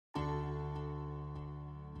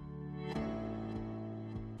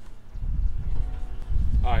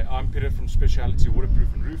I'm Peter from Speciality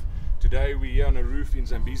Waterproofing Roof. Today we're here on a roof in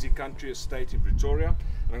Zambezi country estate in Pretoria,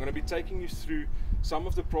 and I'm going to be taking you through some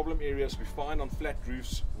of the problem areas we find on flat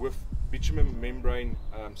roofs with bitumen membrane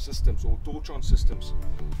systems, or torch-on systems,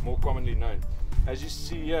 more commonly known. As you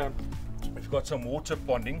see here, we've got some water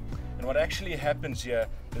ponding, and what actually happens here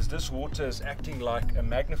is this water is acting like a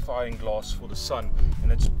magnifying glass for the sun,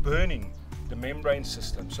 and it's burning the membrane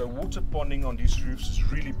system. So water ponding on these roofs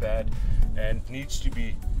is really bad and needs to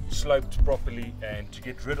be sloped properly and to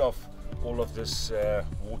get rid of all of this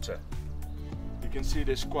water. You can see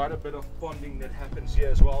there's quite a bit of ponding that happens here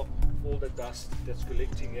as well, all the dust that's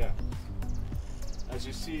collecting here. As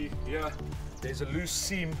you see here, there's a loose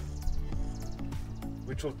seam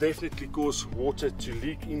which will definitely cause water to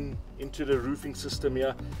leak into the roofing system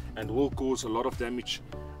here and will cause a lot of damage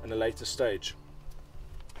in a later stage.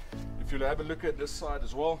 If you'll have a look at this side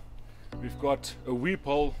as well, we've got a weep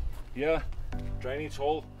hole here, drainage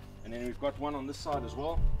hole, and then we've got one on this side as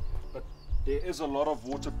well. But there is a lot of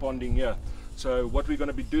water ponding here. So what we're going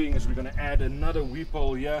to be doing is we're going to add another weep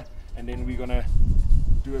hole here, and then we're going to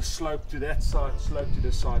do a slope to that side, slope to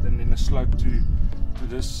this side, and then a slope to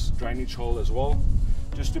this drainage hole as well,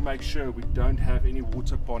 just to make sure we don't have any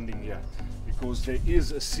water ponding here, because there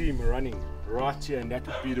is a seam running right here, and that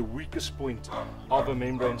would be the weakest point of a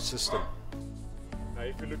membrane system. Now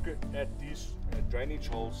if you look at these drainage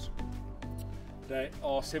holes, they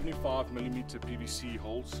are 75mm PVC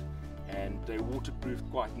holes and they're waterproofed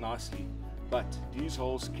quite nicely, but these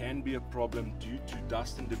holes can be a problem due to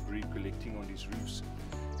dust and debris collecting on these roofs,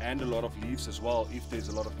 and a lot of leaves as well if there's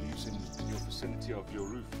a lot of leaves in your vicinity of your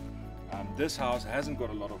roof. This house hasn't got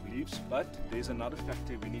a lot of leaves, but there's another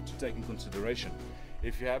factor we need to take in consideration.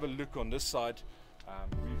 If you have a look on this side,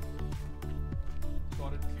 we've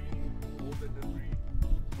started cleaning all the debris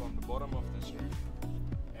from the bottom of this roof,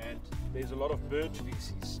 and there's a lot of bird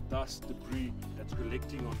feces, dust, debris that's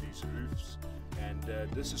collecting on these roofs, and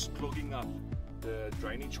this is clogging up the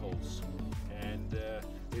drainage holes. And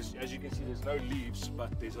as you can see, there's no leaves,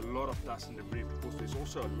 but there's a lot of dust and debris because there's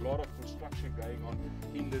also a lot of construction going on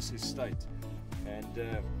in this estate, and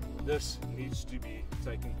this needs to be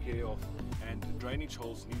taken care of, and the drainage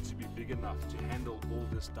holes need to be big enough to handle all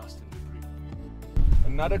this dust and debris.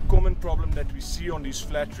 Another common problem that we see on these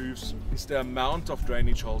flat roofs is the amount of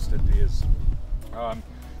drainage holes that there is.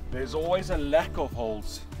 There's always a lack of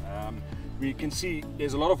holes. We can see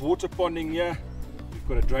there's a lot of water ponding here. We've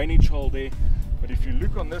got a drainage hole there, but if you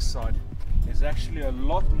look on this side, there's actually a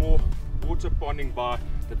lot more water ponding by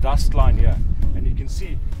the dust line here, and you can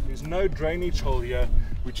see there's no drainage hole here,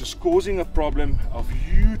 which is causing a problem of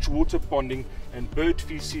huge water ponding and bird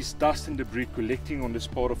feces, dust and debris collecting on this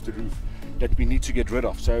part of the roof that we need to get rid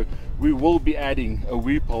of. So we will be adding a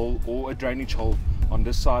weep hole or a drainage hole on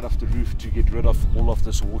this side of the roof to get rid of all of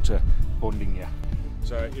this water ponding here.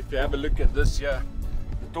 So if you have a look at this here,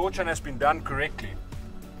 the torch-on has been done correctly.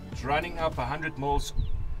 It's running up 100 mils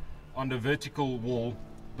on the vertical wall,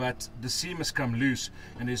 but the seam has come loose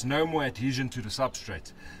and there's no more adhesion to the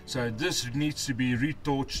substrate. So this needs to be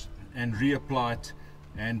retorched and reapplied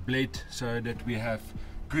and bled so that we have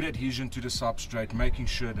good adhesion to the substrate, making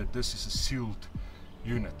sure that this is a sealed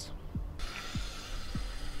unit.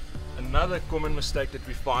 Another common mistake that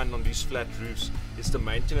we find on these flat roofs is the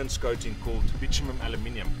maintenance coating called bitumen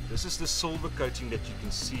aluminium. This is the silver coating that you can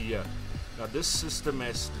see here. Now this system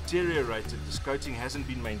has deteriorated, this coating hasn't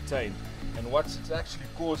been maintained, and what it's actually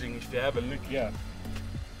causing, if you have a look here,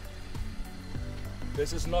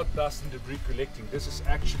 this is not dust and debris collecting, this is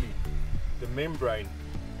actually the membrane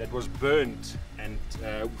that was burnt and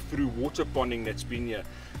through water ponding that's been here.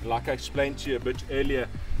 And like I explained to you a bit earlier,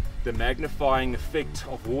 the magnifying effect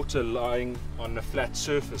of water lying on a flat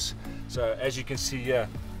surface. So as you can see here,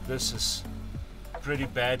 this is pretty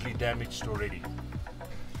badly damaged already.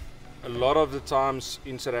 A lot of the times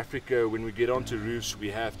in South Africa when we get onto roofs, we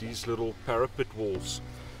have these little parapet walls.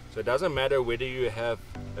 So it doesn't matter whether you have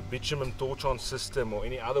a bitumen torch-on system or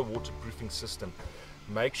any other waterproofing system,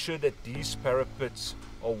 make sure that these parapets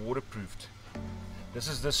are waterproofed. This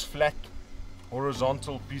is this flat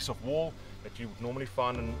horizontal piece of wall that you would normally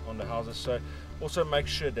find on the houses. So also make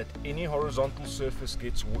sure that any horizontal surface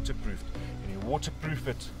gets waterproofed, and you waterproof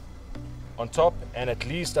it on top and at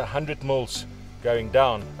least 100 mils going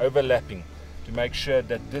down, overlapping, to make sure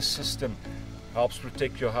that this system helps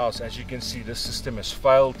protect your house. As you can see, this system has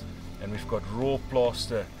failed and we've got raw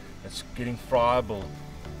plaster that's getting friable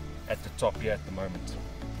at the top here at the moment.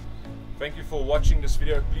 Thank you for watching this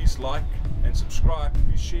video. Please like and subscribe.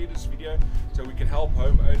 Please share this video so we can help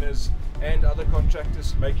homeowners and other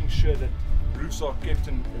contractors, making sure that roofs are kept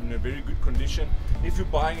in a very good condition. If you're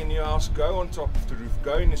buying a new house, go on top of the roof,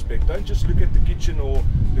 go and inspect. Don't just look at the kitchen or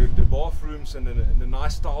the bathrooms and the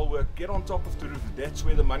nice tile work. Get on top of the roof. That's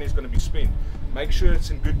where the money is going to be spent. Make sure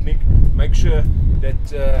it's in good nick. Make sure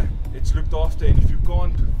that it's looked after, and if you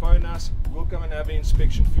can't, phone us. We'll come and have an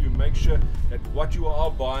inspection for you. Make sure that what you are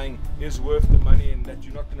buying is worth the money and that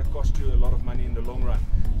you're not going to cost you a lot of money in the long run.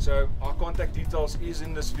 So our contact details is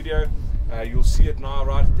in this video. You'll see it now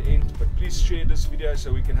right at the end, but please share this video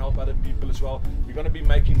so we can help other people as well. We're going to be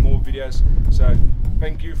making more videos, so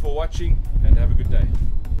thank you for watching and have a good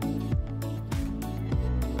day.